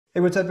Hey,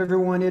 what's up,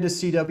 everyone? It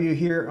is CW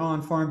here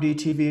on PharmD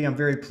TV. I'm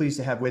very pleased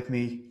to have with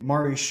me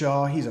Maurice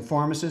Shaw. He's a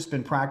pharmacist,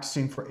 been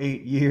practicing for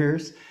 8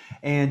 years.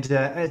 And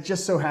it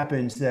just so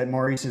happens that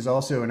Maurice is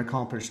also an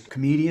accomplished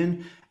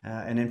comedian.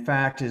 And in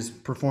fact, has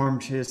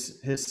performed his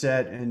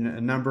set in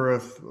a number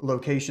of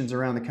locations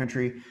around the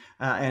country.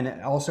 And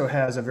also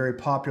has a very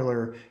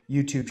popular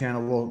YouTube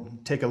channel. We'll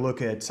take a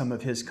look at some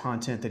of his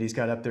content that he's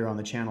got up there on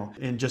the channel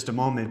in just a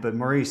moment. But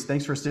Maurice,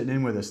 thanks for sitting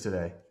in with us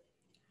today.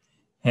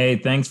 Hey,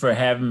 thanks for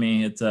having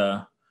me. It's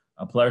a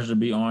pleasure to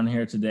be on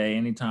here today.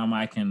 Anytime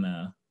I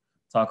can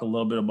talk a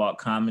little bit about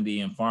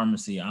comedy and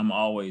pharmacy, I'm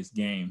always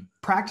game.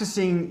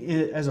 Practicing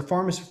as a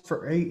pharmacist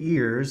for 8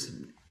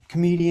 years,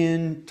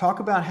 comedian, talk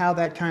about how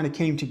that kind of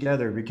came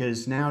together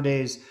because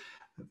nowadays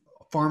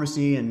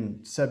pharmacy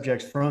and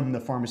subjects from the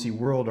pharmacy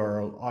world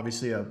are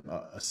obviously a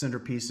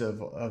centerpiece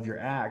of your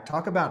act.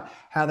 Talk about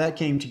how that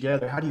came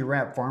together. How do you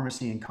wrap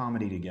pharmacy and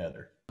comedy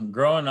together?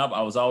 Growing up,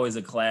 I was always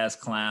a class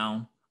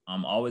clown.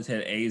 Always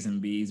had A's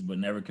and B's, but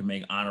never could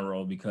make honor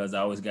roll because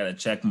I always got a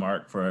check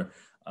mark for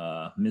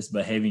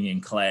misbehaving in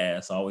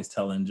class, always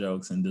telling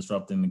jokes and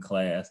disrupting the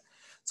class.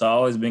 So I've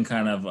always been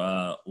kind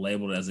of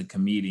labeled as a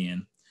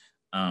comedian.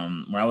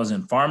 When I was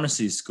in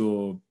pharmacy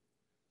school,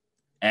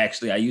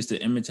 actually, I used to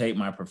imitate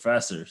my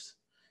professors.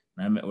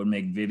 And I would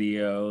make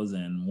videos.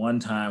 And one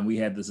time we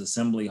had this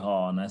assembly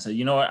hall, and I said,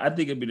 you know what? I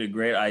think it'd be a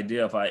great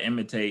idea if I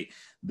imitate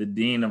the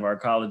dean of our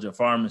College of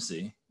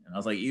Pharmacy. And I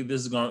was like, either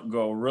this is going to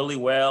go really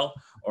well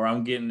or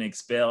I'm getting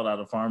expelled out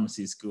of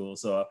pharmacy school.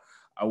 So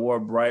I wore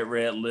bright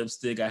red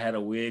lipstick. I had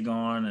a wig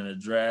on and a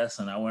dress,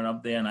 and I went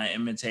up there and I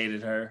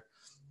imitated her.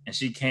 And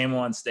she came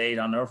on stage.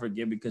 I'll never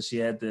forget because she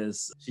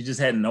just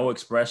had no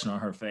expression on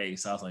her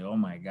face. I was like, oh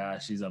my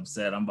gosh, she's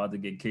upset. I'm about to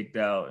get kicked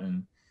out.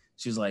 And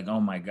she was like, oh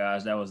my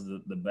gosh, that was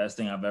the best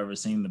thing I've ever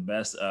seen, the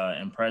best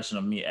impression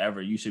of me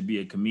ever. You should be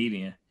a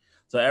comedian.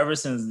 So ever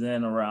since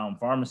then, around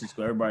pharmacy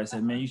school, everybody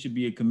said, man, you should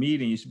be a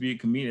comedian. You should be a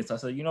comedian. So I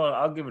said, you know what,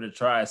 I'll give it a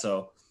try.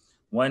 So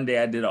one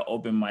day I did an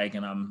open mic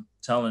and I'm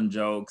telling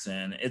jokes,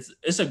 and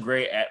it's a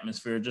great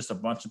atmosphere. Just a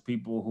bunch of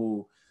people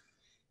who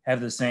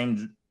have the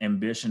same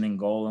ambition and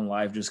goal in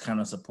life, just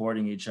kind of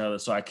supporting each other.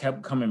 So I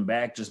kept coming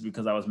back just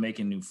because I was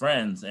making new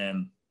friends.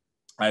 And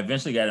I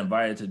eventually got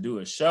invited to do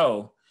a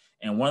show.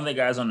 And one of the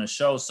guys on the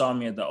show saw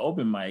me at the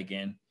open mic,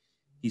 and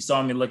he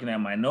saw me looking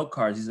at my note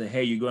cards. He said,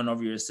 hey, you going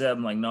over your set?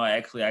 I'm like, no,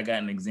 actually, I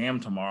got an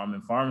exam tomorrow. I'm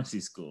in pharmacy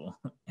school.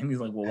 And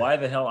he's like, well, why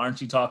the hell aren't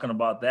you talking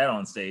about that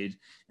on stage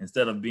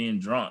instead of being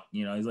drunk?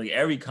 You know, he's like,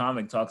 every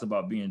comic talks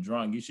about being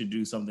drunk. You should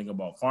do something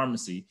about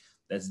pharmacy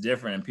that's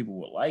different and people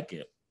would like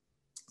it.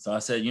 So I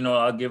said, you know,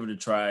 I'll give it a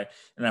try.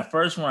 And at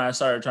first, when I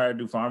started trying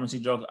to do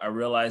pharmacy jokes, I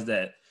realized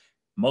that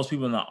most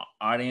people in the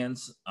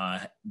audience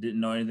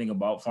didn't know anything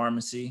about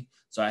pharmacy.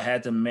 So I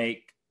had to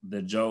make the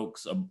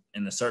jokes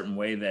in a certain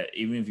way that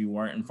even if you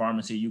weren't in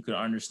pharmacy, you could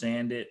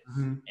understand it.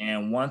 Mm-hmm.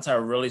 And once I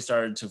really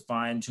started to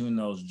fine tune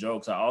those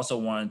jokes, I also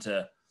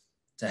wanted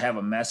to have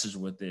a message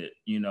with it.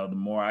 You know, the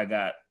more I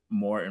got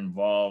more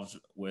involved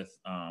with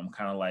kind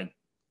of like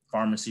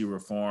pharmacy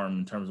reform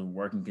in terms of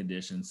working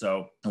conditions.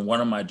 So in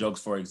one of my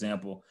jokes, for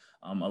example,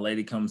 a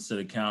lady comes to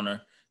the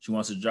counter. She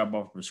wants to drop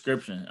off a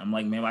prescription. I'm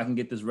like, ma'am, I can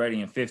get this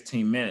ready in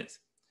 15 minutes.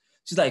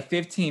 She's like,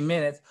 15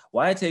 minutes?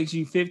 Why it takes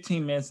you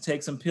 15 minutes to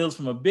take some pills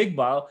from a big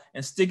bottle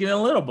and stick it in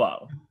a little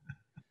bottle?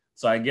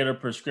 So I get her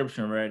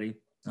prescription ready.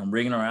 I'm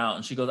bringing her out.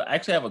 And she goes, I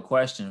actually have a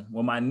question.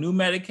 Will my new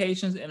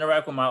medications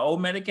interact with my old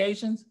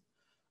medications?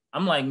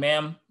 I'm like,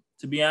 ma'am,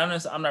 to be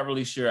honest, I'm not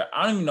really sure.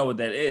 I don't even know what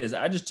that is.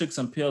 I just took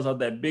some pills out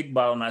that big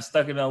bottle and I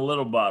stuck it in a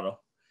little bottle.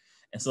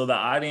 And so the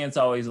audience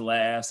always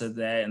laughs at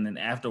that. And then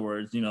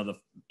afterwards, you know,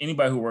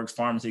 anybody who works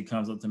pharmacy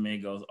comes up to me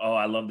and goes, oh,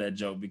 I love that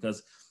joke,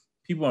 because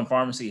people in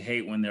pharmacy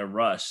hate when they're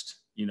rushed,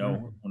 you know,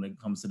 Mm-hmm. when it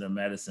comes to their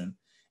medicine.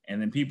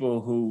 And then people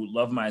who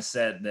love my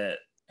set that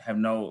have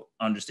no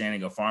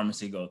understanding of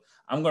pharmacy go,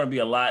 I'm going to be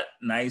a lot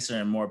nicer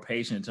and more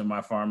patient to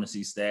my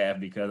pharmacy staff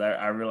because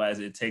I realize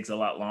it takes a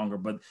lot longer,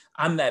 but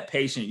I'm that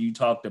patient you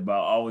talked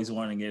about, always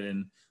wanting it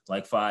in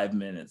like 5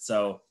 minutes.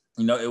 So,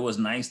 you know, it was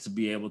nice to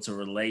be able to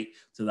relate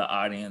to the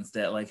audience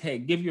that like, hey,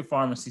 give your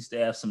pharmacy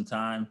staff some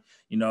time.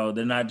 You know,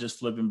 they're not just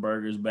flipping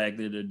burgers back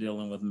there, they're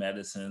dealing with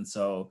medicine.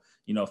 So,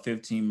 you know,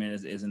 15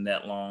 minutes isn't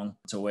that long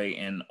to wait.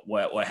 And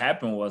what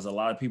happened was a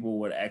lot of people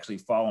would actually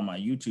follow my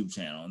YouTube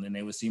channel, and then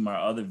they would see my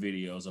other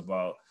videos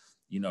about,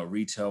 you know,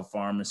 retail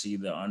pharmacy,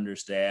 the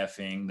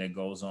understaffing that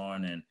goes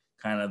on, and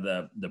kind of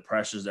the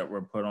pressures that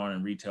were put on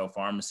in retail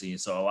pharmacy.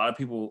 So a lot of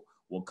people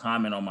will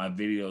comment on my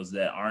videos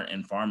that aren't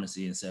in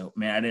pharmacy and say,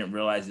 man, I didn't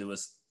realize it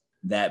was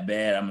that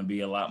bad. I'm gonna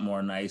be a lot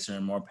more nicer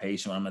and more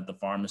patient when I'm at the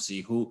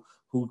pharmacy. Who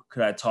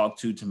could I talk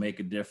to make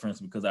a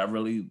difference? Because I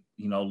really,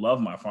 you know, love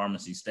my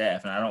pharmacy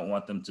staff and I don't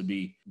want them to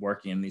be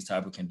working in these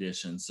type of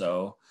conditions.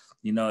 So,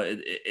 you know,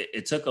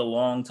 it took a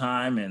long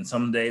time, and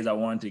some days I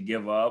wanted to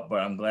give up,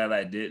 but I'm glad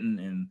I didn't.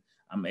 And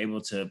I'm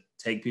able to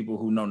take people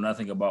who know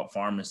nothing about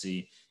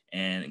pharmacy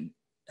and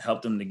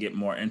help them to get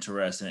more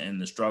interested in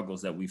the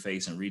struggles that we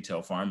face in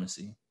retail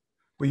pharmacy.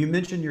 Well, you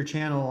mentioned your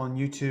channel on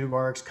YouTube,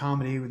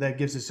 RXComedy. That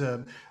gives us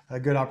a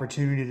good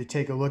opportunity to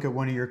take a look at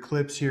one of your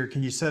clips here.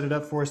 Can you set it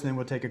up for us, and then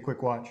we'll take a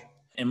quick watch?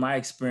 In my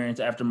experience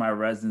after my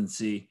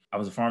residency, I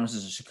was a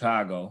pharmacist in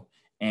Chicago.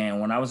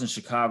 And when I was in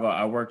Chicago,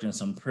 I worked in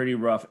some pretty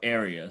rough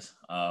areas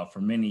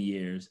for many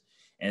years.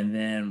 And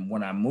then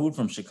when I moved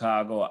from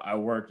Chicago, I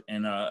worked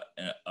in a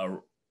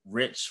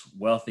rich,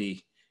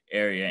 wealthy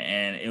area.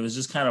 And it was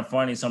just kind of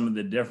funny, some of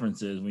the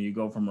differences when you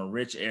go from a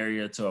rich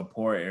area to a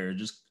poor area,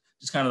 just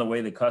kind of the way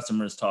the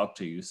customers talk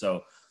to you.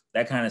 So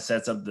that kind of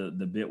sets up the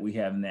bit we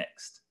have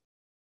next.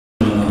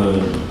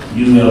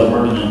 Usually I was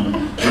working in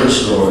rich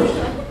stores.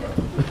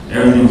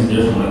 Everything's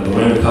different, like the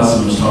way the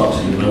customers talk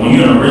to you. But when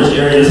you're in a rich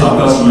area, this is how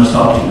customers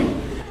talk to you.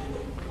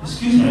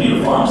 Excuse me, are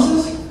you a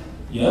pharmacist?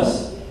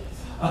 Yes.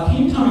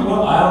 Can you tell me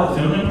what aisle the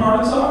feminine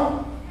products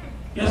are?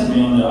 Yes,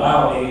 ma'am, they're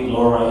aisle 8,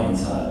 lower right hand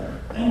side.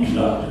 Thank you,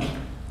 doctor.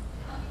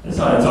 That's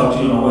how I talk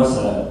to you on the west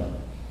side.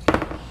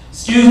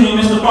 Excuse me,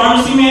 Mr.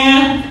 Pharmacy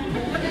Man?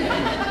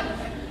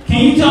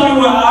 Can you tell me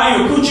what aisle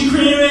your coochie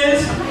cream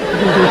is?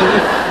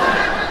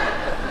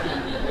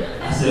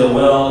 I said,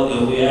 well,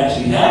 if we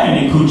actually have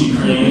any coochie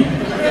cream,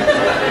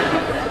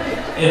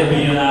 it'll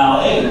be in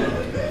aisle 8.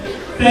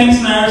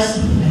 Thanks, nurse.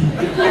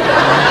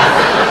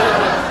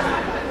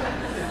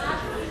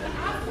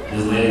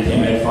 This lady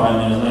came back 5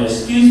 minutes later.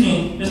 Excuse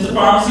me, Mr.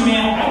 Pharmacy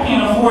Man, I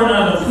can't afford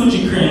none of the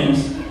coochie creams.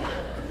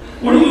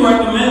 What do you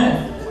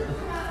recommend?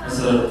 I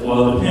said,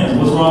 well, it depends.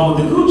 What's wrong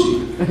with the coochie?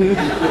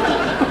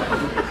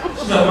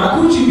 She's like, my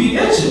coochie be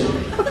itching.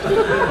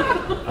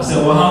 I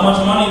said, well, how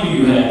much money do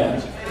you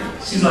have?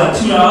 She's like,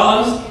 $2.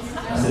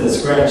 I said,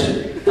 scratch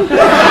it.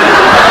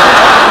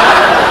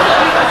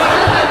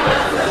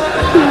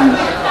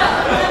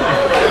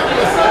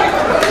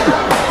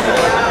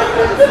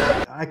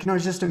 I can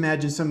always just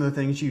imagine some of the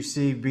things you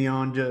see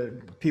beyond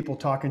people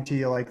talking to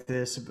you like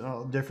this,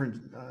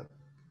 different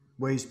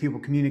ways people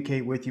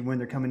communicate with you when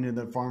they're coming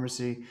into the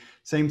pharmacy.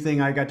 Same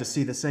thing, I got to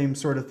see the same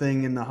sort of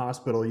thing in the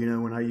hospital, you know,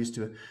 when I used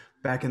to,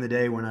 back in the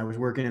day when I was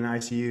working in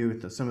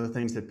ICU, some of the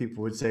things that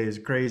people would say is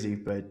crazy,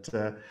 but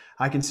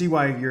I can see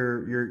why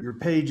your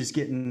page is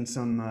getting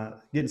some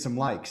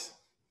likes.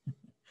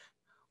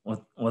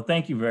 Well,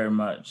 thank you very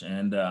much.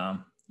 And,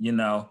 you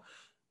know,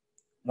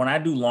 when I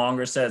do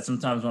longer sets,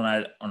 sometimes when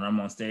I'm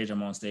on stage,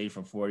 I'm on stage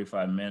for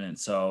 45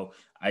 minutes. So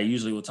I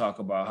usually will talk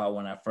about how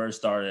when I first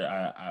started,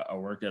 I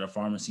worked at a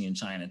pharmacy in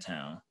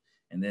Chinatown.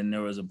 And then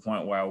there was a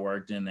point where I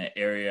worked in the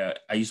area.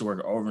 I used to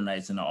work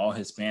overnights in the all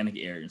Hispanic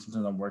area.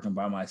 Sometimes I'm working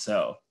by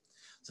myself.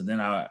 So then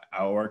I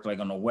worked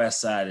like on the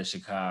west side of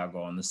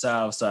Chicago, on the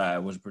south side,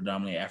 which is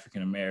predominantly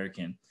African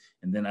American.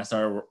 And then I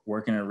started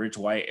working in rich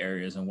white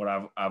areas. And what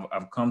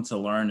I've come to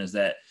learn is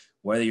that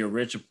whether you're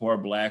rich or poor,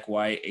 black,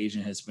 white,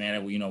 Asian,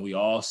 Hispanic, you know, we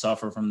all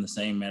suffer from the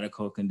same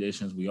medical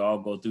conditions. We all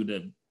go through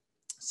the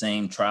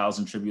same trials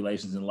and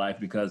tribulations in life,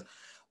 because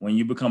when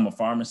you become a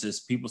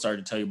pharmacist, people start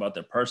to tell you about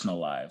their personal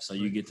lives. So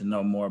you get to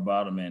know more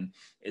about them. And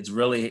it's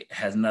really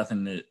has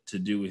nothing to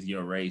do with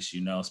your race, you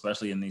know,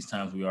 especially in these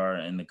times we are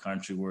in the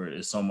country where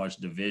there's so much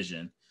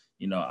division.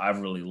 You know, I've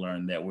really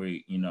learned that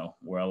we're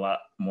a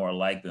lot more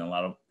alike than a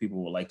lot of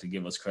people would like to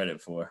give us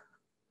credit for.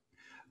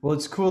 Well,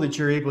 it's cool that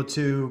you're able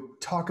to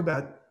talk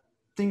about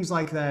things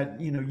like that,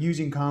 you know,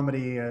 using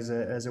comedy as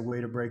a way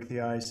to break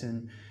the ice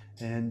and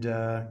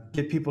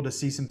get people to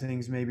see some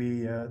things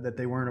maybe that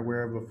they weren't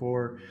aware of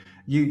before.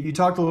 You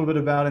talked a little bit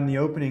about in the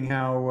opening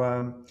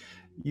how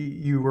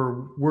you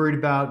were worried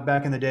about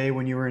back in the day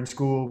when you were in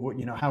school.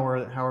 You know, how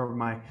are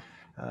my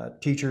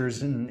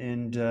teachers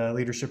and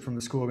leadership from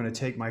the school going to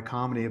take my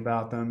comedy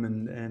about them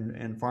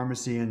and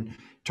pharmacy? And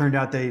turned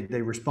out they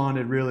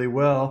responded really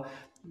well.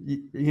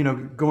 You know,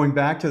 going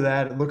back to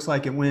that, it looks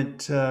like it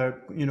went,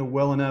 you know,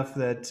 well enough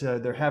that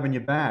they're having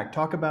you back.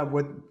 Talk about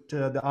what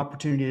the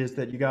opportunity is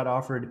that you got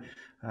offered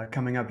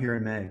coming up here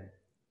in May.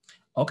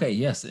 Okay,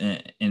 yes.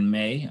 In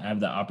May, I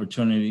have the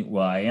opportunity.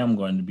 Well, I am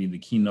going to be the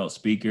keynote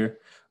speaker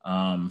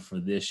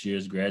for this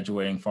year's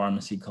graduating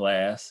pharmacy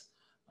class.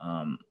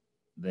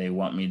 They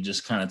want me to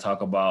just kind of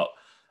talk about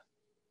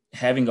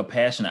having a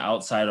passion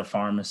outside of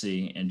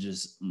pharmacy and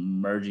just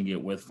merging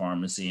it with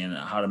pharmacy and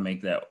how to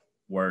make that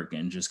work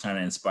and just kind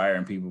of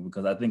inspiring people,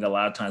 because I think a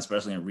lot of times,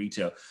 especially in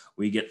retail,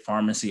 we get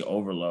pharmacy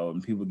overload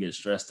and people get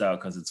stressed out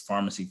because it's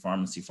pharmacy,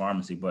 pharmacy,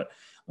 pharmacy. But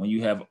when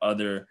you have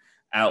other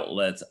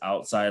outlets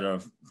outside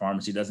of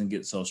pharmacy, it doesn't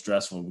get so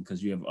stressful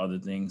because you have other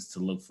things to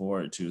look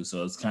forward to.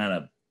 So it's kind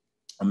of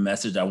a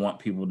message I want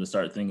people to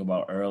start thinking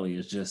about early,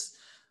 is just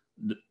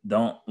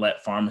don't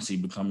let pharmacy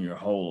become your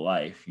whole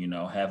life. You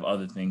know, have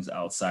other things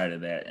outside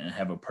of that and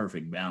have a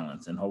perfect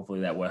balance. And hopefully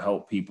that will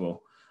help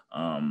people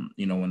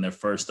you know, when they're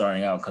first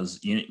starting out, because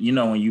you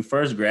know, when you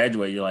first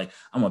graduate, you're like,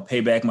 I'm gonna pay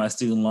back my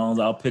student loans,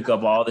 I'll pick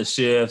up all the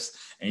shifts,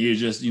 and you're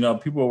just, you know,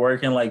 people are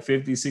working like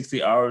 50,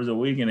 60 hours a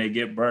week and they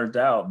get burnt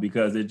out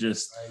because they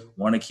just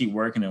want to keep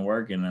working and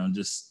working. And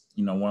just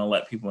want to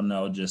let people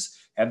know, just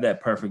have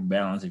that perfect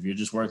balance. If you're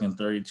just working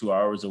 32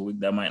 hours a week,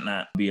 that might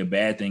not be a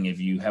bad thing if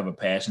you have a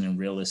passion in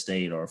real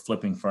estate or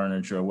flipping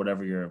furniture or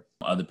whatever your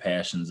other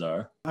passions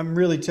are. I'm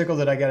really tickled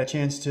that I got a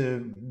chance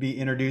to be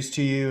introduced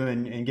to you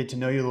and get to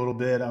know you a little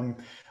bit.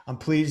 I'm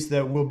pleased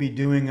that we'll be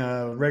doing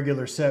a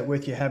regular set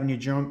with you, having you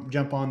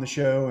jump on the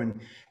show,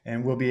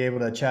 and we'll be able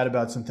to chat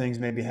about some things,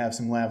 maybe have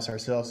some laughs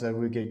ourselves as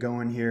we get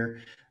going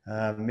here,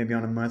 maybe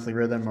on a monthly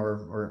rhythm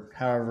or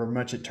however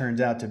much it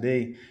turns out to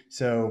be.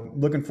 So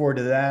looking forward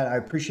to that. I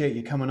appreciate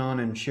you coming on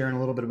and sharing a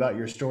little bit about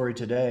your story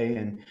today,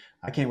 and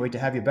I can't wait to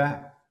have you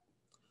back.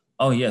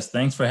 Oh, yes.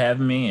 Thanks for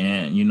having me.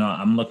 And,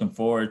 I'm looking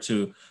forward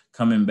to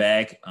coming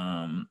back,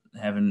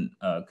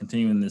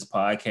 continuing this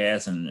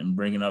podcast and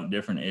bringing up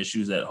different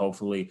issues that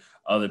hopefully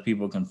other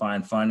people can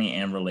find funny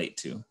and relate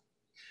to.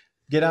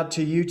 Get out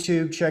to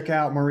YouTube, check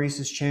out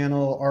Maurice's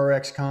channel,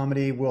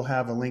 RXComedy. We'll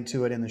have a link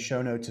to it in the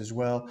show notes as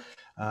well.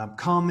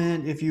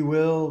 Comment, if you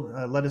will.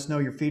 Let us know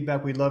your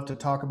feedback. We'd love to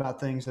talk about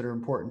things that are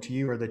important to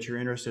you or that you're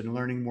interested in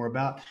learning more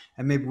about.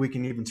 And maybe we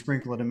can even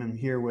sprinkle them in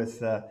here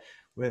with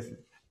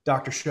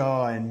Dr.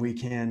 Shaw, and we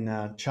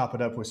can chop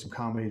it up with some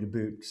comedy to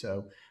boot.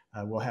 So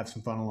we'll have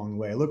some fun along the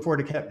way. I look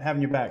forward to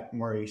having you back,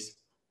 Maurice.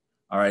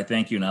 All right.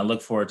 Thank you. And I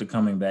look forward to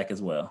coming back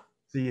as well.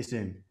 See you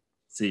soon.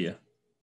 See you.